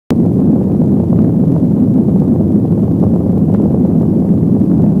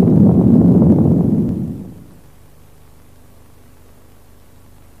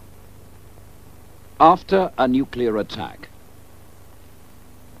After a nuclear attack,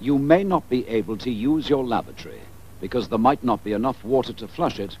 you may not be able to use your lavatory because there might not be enough water to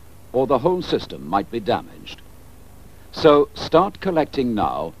flush it, or the whole system might be damaged. So start collecting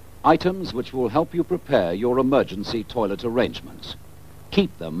now items which will help you prepare your emergency toilet arrangements.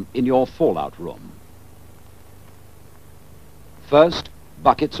 Keep them in your fallout room. First,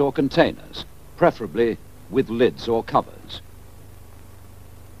 buckets or containers, preferably with lids or covers.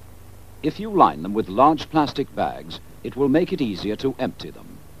 If you line them with large plastic bags, it will make it easier to empty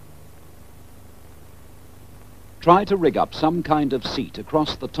them. Try to rig up some kind of seat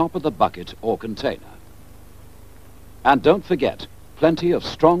across the top of the bucket or container. And don't forget, plenty of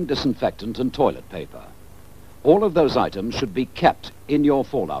strong disinfectant and toilet paper. All of those items should be kept in your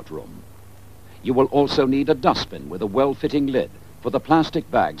fallout room. You will also need a dustbin with a well-fitting lid for the plastic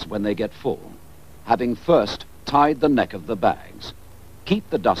bags when they get full, having first tied the neck of the bags.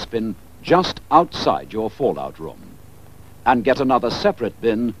 Keep the dustbin just outside your fallout room, and get another separate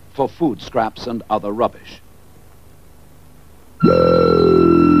bin for food scraps and other rubbish.